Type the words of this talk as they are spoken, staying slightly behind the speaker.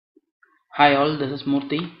Hi all, this is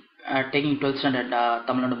Murthy taking 12th standard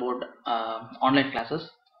Tamil Nadu board online classes.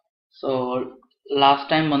 So last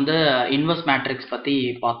time வந்து inverse matrix பத்தி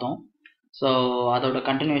பார்த்தோம். So அதோட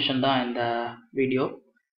continuation தான் இந்த video.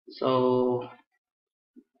 So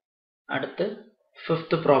அடுத்து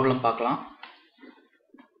 5th problem பார்க்கலாம்.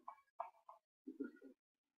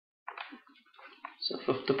 So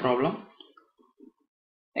 5th problem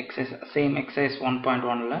exercise same exercise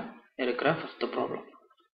 1.1ல இருக்கிற 5th problem.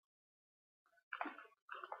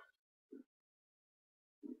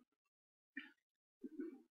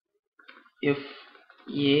 If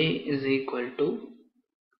A is equal to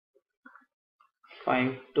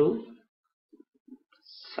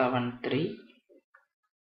 5273,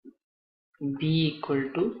 B equal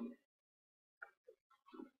to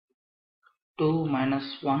 2 minus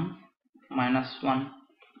 1 minus 1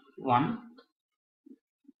 1,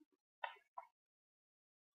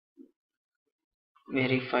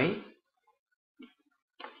 verify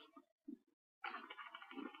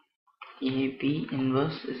AB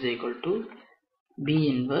inverse is equal to B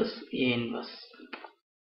inverse A inverse.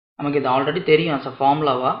 நமக்கு இது already தெரியும் as a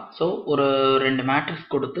formula. So ஒரு ரெண்டு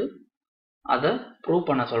matrix கொடுத்து அதை prove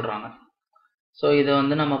பண்ண சொல்கிறாங்க. ஸோ இதை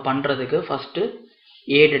வந்து நம்ம பண்ணுறதுக்கு first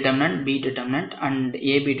A determinant, B determinant and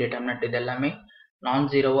AB determinant இது எல்லாமே நான்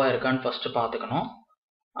ஜீரோவாக இருக்கான்னு ஃபஸ்ட்டு பார்த்துக்கணும்.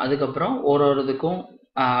 அதுக்கப்புறம் ஒரு இதுக்கும்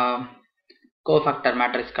கோஃபேக்டர்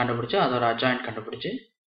மேட்ரிக்ஸ் கண்டுபிடிச்சி அதோட அட்ஜாயின்ட் கண்டுபிடிச்சி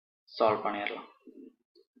சால்வ் பண்ணிடலாம்.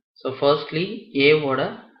 ஸோ ஃபர்ஸ்ட்லி ஏவோட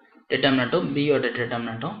டிட்டர்மினண்ட்டும் பியோட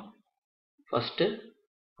டிட்டர்மினண்ட்டும் ஃபஸ்ட்டு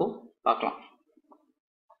பார்க்கலாம்.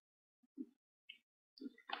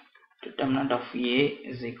 Determinant of A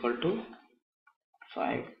is equal to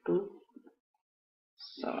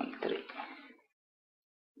 5273.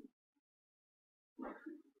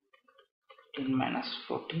 15 minus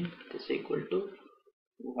 14 is equal to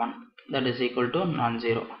 1. That is equal to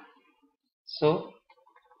non-zero. So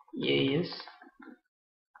A is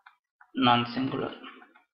non-singular.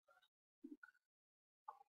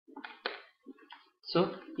 So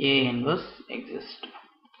A inverse exists.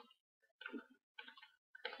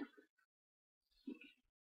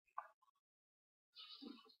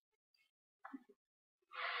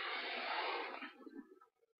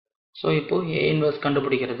 So இப்போ A inverse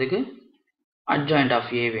கண்டுபிடிக்கிறதுக்கு adjoint of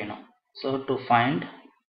A வேணும். So to find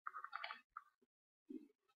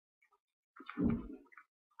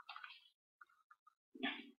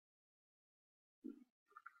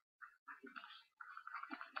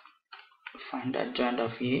adjoint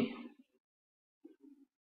of A,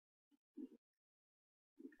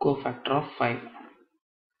 cofactor of 5.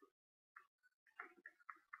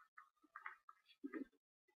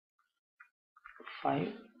 5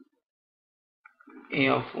 A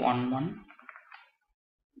of 1 1,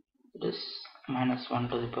 it is minus 1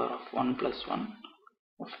 to the power of 1 plus 1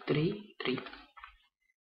 of 3 3.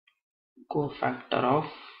 Cofactor of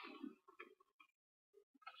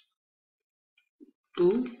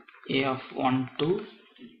 2 A of 1 2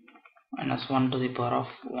 minus 1 to the power of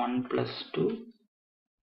 1 plus 2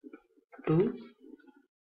 2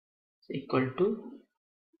 is equal to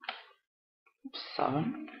 7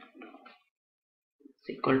 is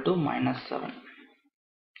equal to minus 7.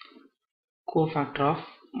 Cofactor of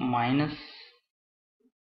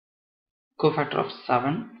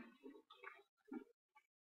 7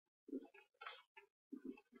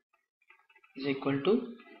 is equal to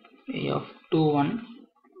A of 2 1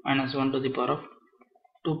 minus 1 to the power of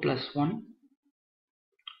 2 plus 1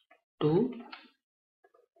 2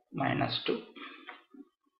 minus 2.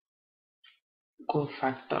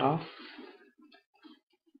 Cofactor of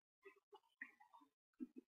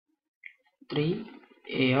 3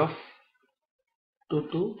 A of 2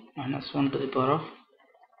 2 minus 1 to the power of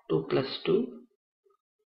 2 plus 2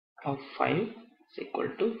 of 5 is equal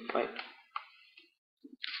to 5.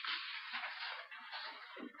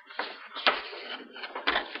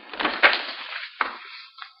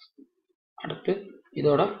 அடுத்து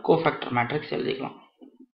இதோட cofactor matrix எழுதிக்கலாம்.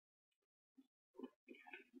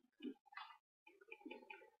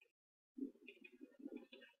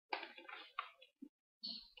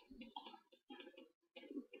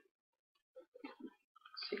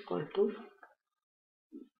 Equal to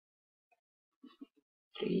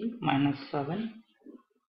 3 minus 7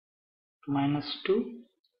 minus 2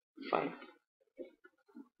 5.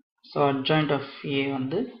 So adjoint of A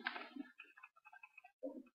வந்து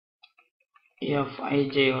A of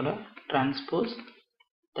ij oda transpose,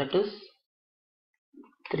 that is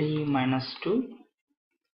 3 minus 2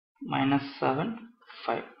 minus 7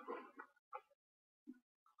 5.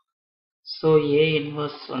 So A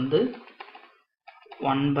inverse வந்து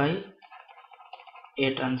 1 by A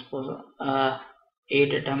transpose A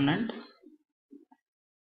determinant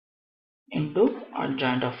into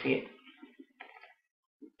adjoint of A.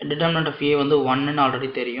 Determinant of A வந்து 1 ன்னு already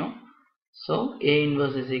தெரியும். So A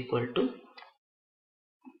inverse is equal to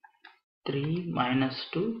 3 minus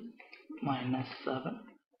 2 minus 7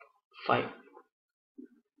 5.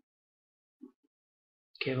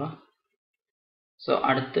 ஓகேவா? So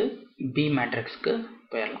அடுத்து B மேட்ரிக்ஸ்க்கு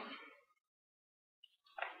போயிடலாம்.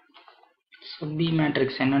 So B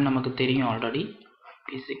matrix என்னன்னு நமக்கு தெரியும் already.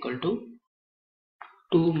 Is equal to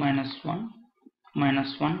 2 minus 1 minus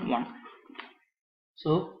 1 1.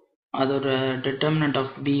 So அதோட determinant of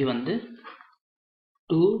B வந்து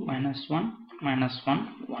 2 minus 1 minus 1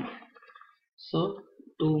 1. So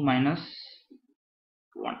 2 minus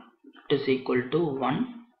 1 it is equal to 1.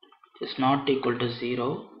 It is not equal to 0.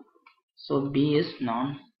 So B is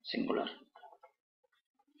non-singular.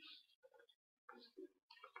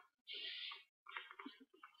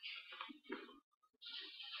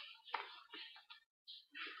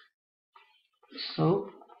 So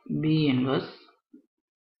B inverse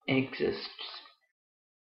exists.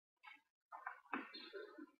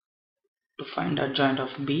 To find adjoint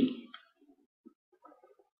of B,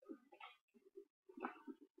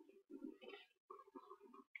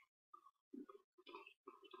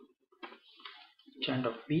 adjoint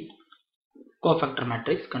of B, cofactor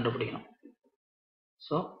matrix கண்டுபிடிக்கணும்.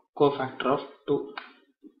 So cofactor of 2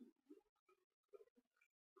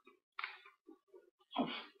 of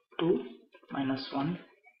 2 minus 1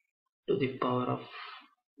 to the power of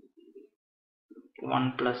 1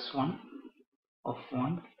 plus 1 of 1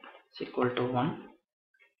 is equal to 1.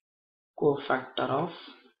 Cofactor of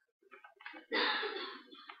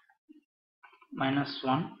minus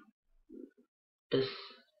 1 is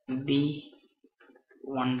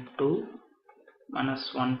B1 2 minus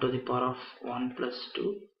 1 to the power of 1 plus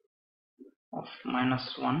 2 of minus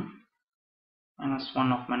 1 minus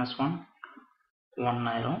 1 of minus 1 1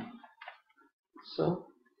 ஆயிரும். So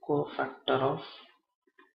cofactor of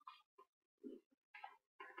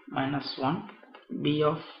minus 1 B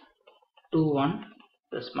of 2 1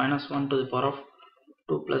 plus minus 1 to the power of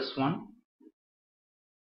 2 plus 1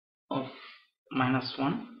 of minus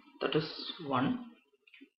 1, that is 1.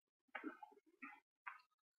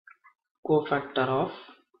 Cofactor of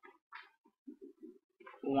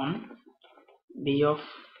 1 B of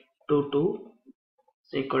 2 2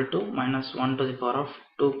 is equal to minus 1 to the power of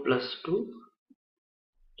 2 plus 2,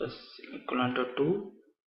 that is equivalent to 2.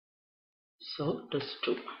 So it is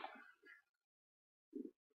 2.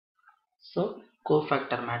 So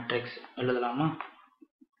cofactor matrix எழுதலாமா?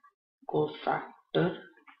 Cofactor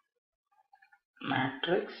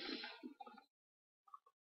matrix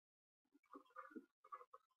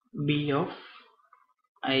B of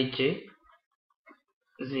ij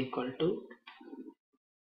is equal to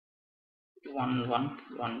 1 1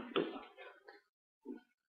 1 2.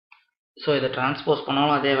 So இதை transpose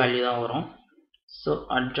பண்ணாலும் அதே value தான் வரும். So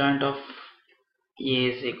adjoint of A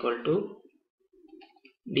is equal to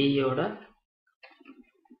B ஓட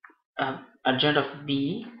adjoint of B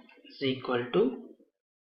is equal to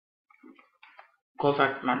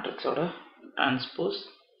cofactor matrix ஓட transpose,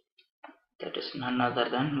 that is none other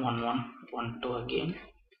than 1 1 1 2 again.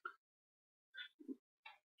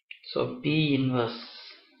 So B inverse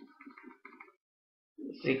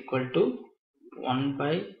is equal to 1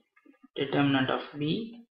 by determinant of B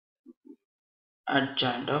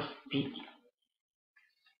adjoint of B.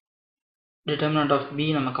 Determinant of B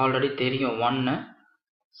நமக்கு already தெரியும் 1.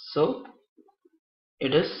 So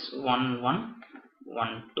it is 1 1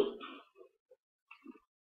 1 2.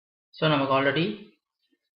 So நமக்கு already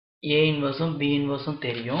A inverse B inverse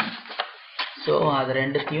தெரியும். So அது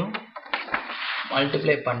ரெண்டுத்தையும்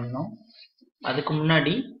multiply பண்ணணும். அதுக்கு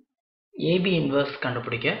முன்னாடி AB inverse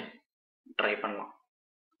கண்டுபிடிக்க ட்ரை பண்ணலாம்.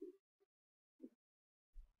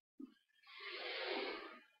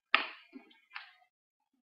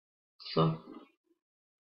 So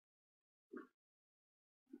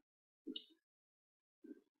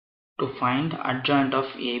to find adjoint of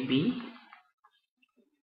AB,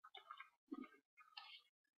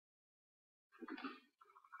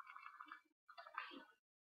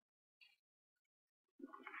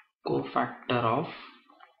 cofactor of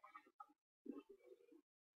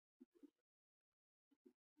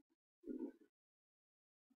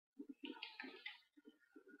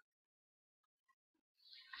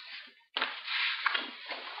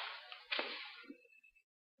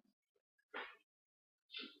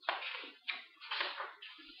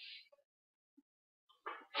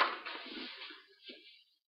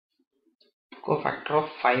cofactor of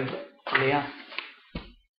 5 இல்லையா?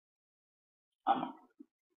 ஆமா.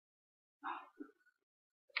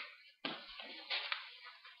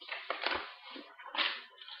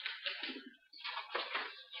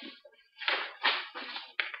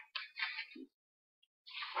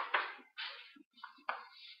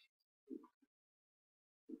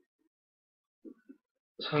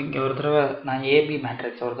 ஸோ இங்கே ஒரு தடவை நான் ஏபி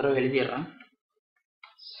மேட்ரிக்ஸ் ஒரு தடவை எழுதிடுறேன்.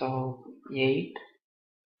 So 8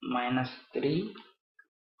 minus 3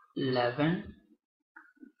 11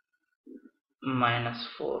 minus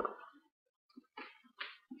 4.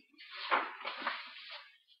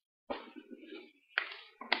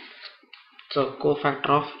 So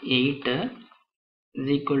cofactor of 8 is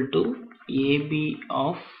equal to AB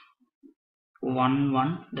of 1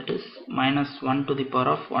 1, that is minus 1 to the power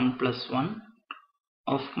of 1 plus 1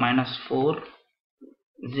 of minus 4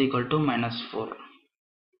 is equal to minus 4.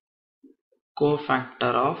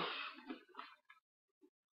 Cofactor of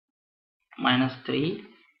minus 3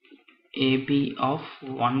 AB of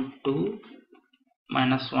 1 2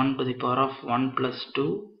 minus 1 to the power of 1 plus 2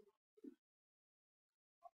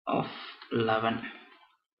 of 11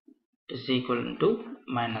 is equal to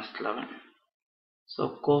minus 11. So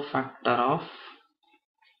cofactor of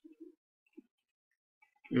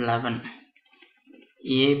 11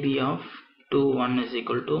 AB of 2 1 is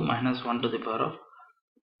equal to minus 1 to the power of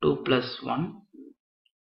 2 plus 1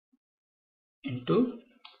 into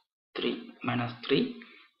 3 minus 3.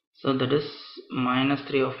 So that is minus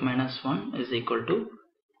 3 of minus 1 is equal to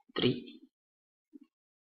 3.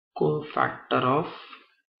 Cofactor of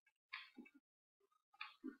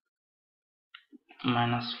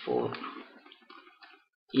minus 4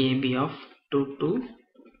 AB of 2 2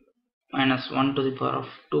 minus 1 to the power of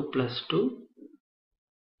 2 plus 2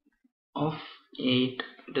 of 8,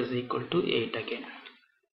 it is equal to 8 again.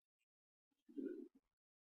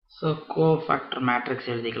 So cofactor matrix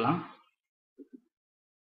எழுதிக்கலாம்.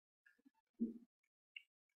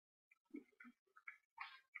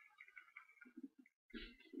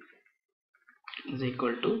 Is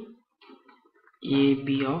equal to AB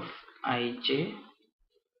of ij,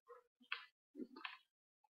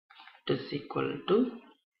 it is equal to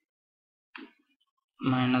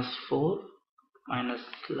minus 4 minus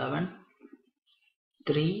 11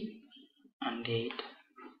 3 and 8.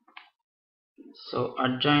 So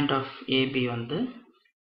adjoint of AB வந்து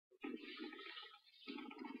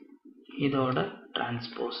இதோட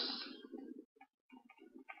transpose.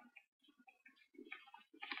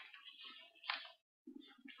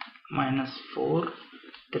 Minus 4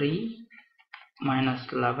 3 minus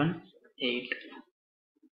 11 8.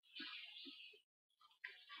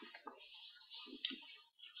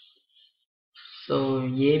 So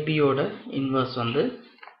AB ஓட inverse வந்து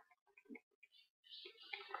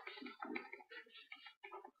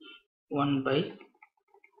 1 by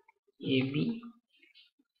AB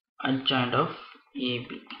adjoint of AB.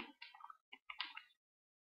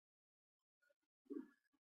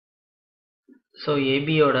 So AB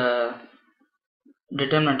ஓட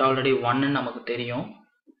determinant already 1 நமக்கு தெரியும்.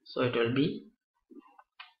 So it will be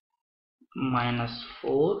minus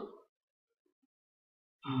 4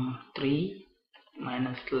 3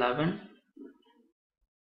 minus 11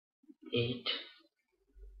 8.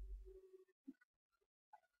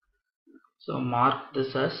 So mark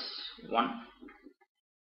this as 1.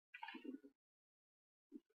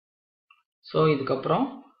 So இதுக்கப்புறம்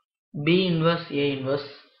B inverse A inverse,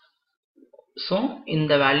 so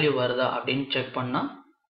இந்த value வருதா அப்படின்னு check பண்ணா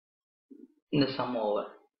இந்த sum over.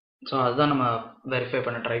 So அதுதான் நம்ம வெரிஃபை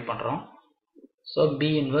பண்ண ட்ரை பண்றோம். So B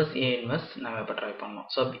inverse A inverse நம்ம இப்ப ட்ரை பண்ணோம்.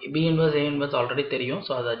 So B inverse A inverse already தெரியும்.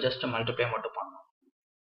 So அதை just மல்டிப்ளை மட்டும் பண்ணோம்.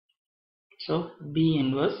 So B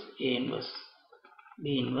inverse A inverse, B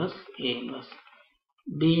inverse A inverse.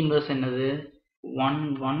 B inverse என்னது 1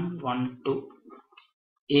 1 1 2.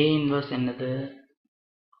 A inverse என்னது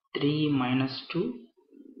 3 minus 2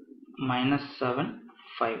 minus 7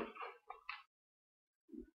 5.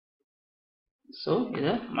 So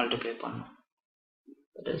இதை மல்டிப்ளை பண்ணோம்.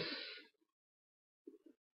 That is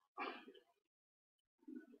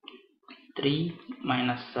 3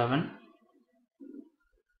 minus 7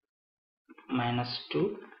 minus 2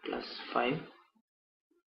 plus 5.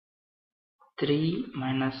 3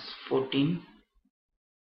 minus 14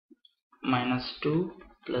 minus 2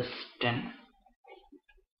 plus 10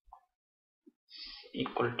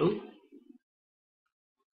 equal to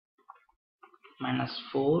minus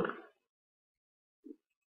 4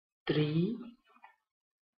 3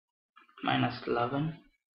 minus 11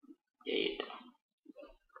 8.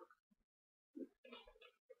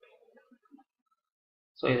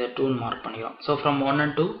 So இதை 2 mark பண்ணிக்கிறோம். So from 1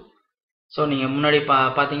 and 2, so நீங்க முன்னாடி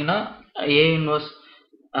பாத்தீங்கன்னா A inverse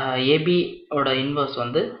AB ஓட inverse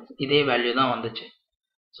வந்து இதே வேல்யூ தான் வந்துச்சு.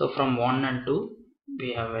 So from 1 and 2 we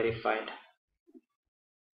have verified.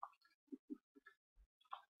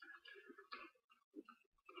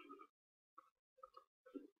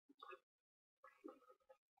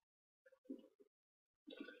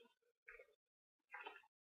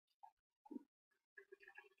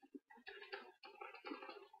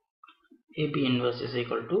 AB inverse is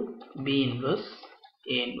equal to B inverse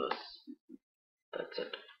A inverse. That's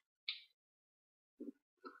it.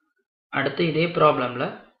 அடுத்து இதே ப்ராப்ளம்ல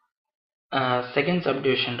செகண்ட்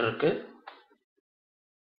சப்டிவிஷன் இருக்கு.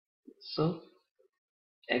 So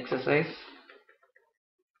exercise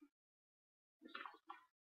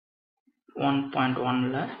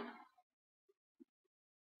 1.1ல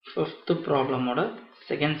fifth ப்ராப்ளமோட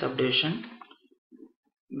second subdivision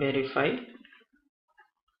verify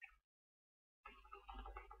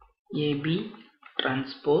AB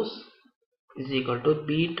transpose is equal to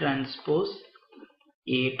B transpose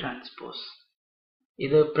A transpose.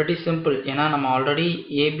 இது pretty simple. ஏன்னா நம்ம already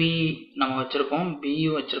AB நம்ம வச்சிருக்கோம், B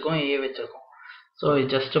வச்சிருக்கோம், A வச்சிருக்கோம். ஸோ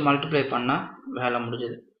ஜஸ்ட் மல்டிப்ளை பண்ணா வேலை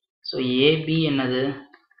முடிஞ்சது. ஸோ AB என்னது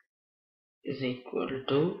is equal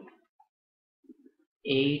to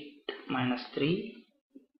 8 minus 3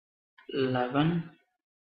 11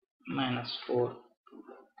 minus 4.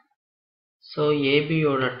 So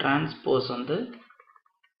ஏபியோட transpose வந்து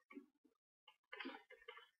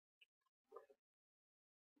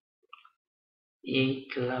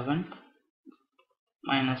 8 11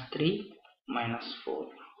 minus 3 minus 4.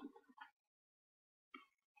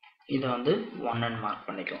 இதை வந்து 1 and மார்க்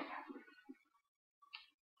பண்ணிக்கலாம்.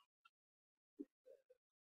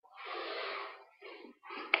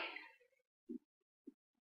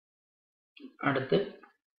 அடுத்து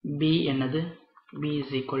B என்னது? B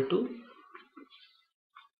is equal to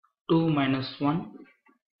 2 minus 1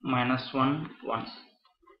 minus 1 1.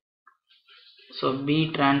 So B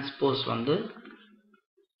transpose வந்து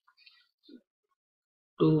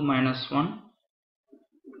 2 minus 1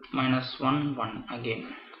 minus 1 1 again.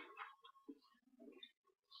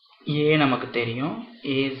 A நமக்கு தெரியும்.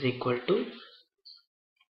 A is equal to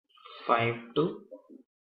 5 2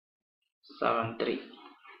 7 3.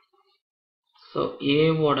 So A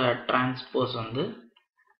ஓட transpose வந்து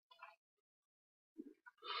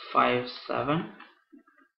 5 7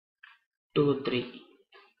 2 3.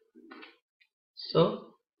 So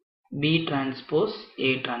B transpose A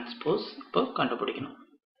transpose இப்போ கண்டுபிடிக்கணும்.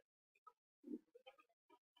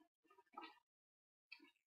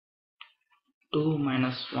 Two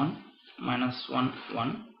minus 1 minus 1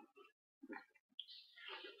 1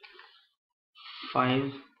 5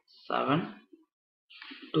 7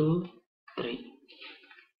 2 3.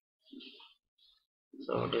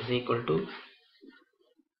 So it is equal to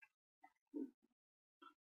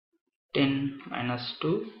 10 minus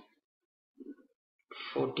 2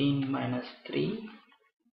 14 minus 3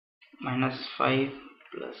 minus 5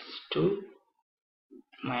 plus 2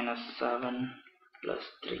 minus 7 plus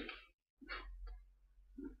 3.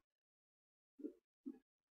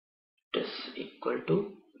 It is equal to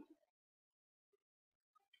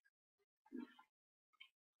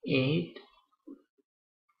 8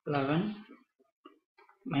 11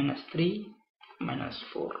 minus 3 minus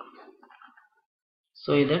 4.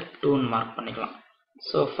 So இதை 2 mark பண்ணிக்கலாம்.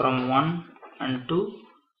 So from 1 and 2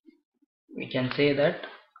 we can say that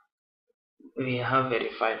we have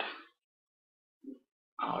verified.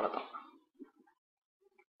 அவ்வளவுதான்.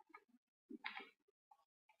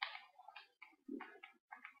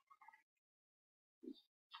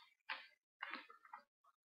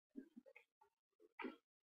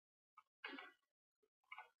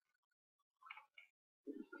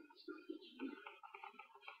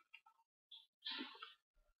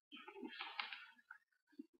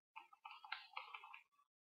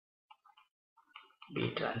 B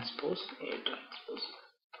transpose A transpose.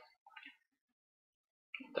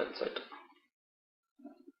 That's it.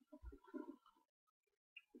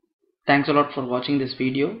 Thanks a lot for watching this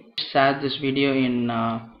video. Share this video in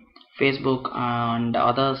Facebook and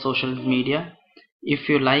other social media. If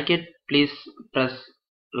you like it, please press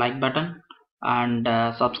like button and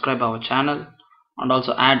subscribe our channel, and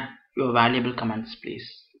also add your valuable comments please.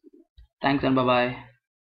 Thanks and bye bye.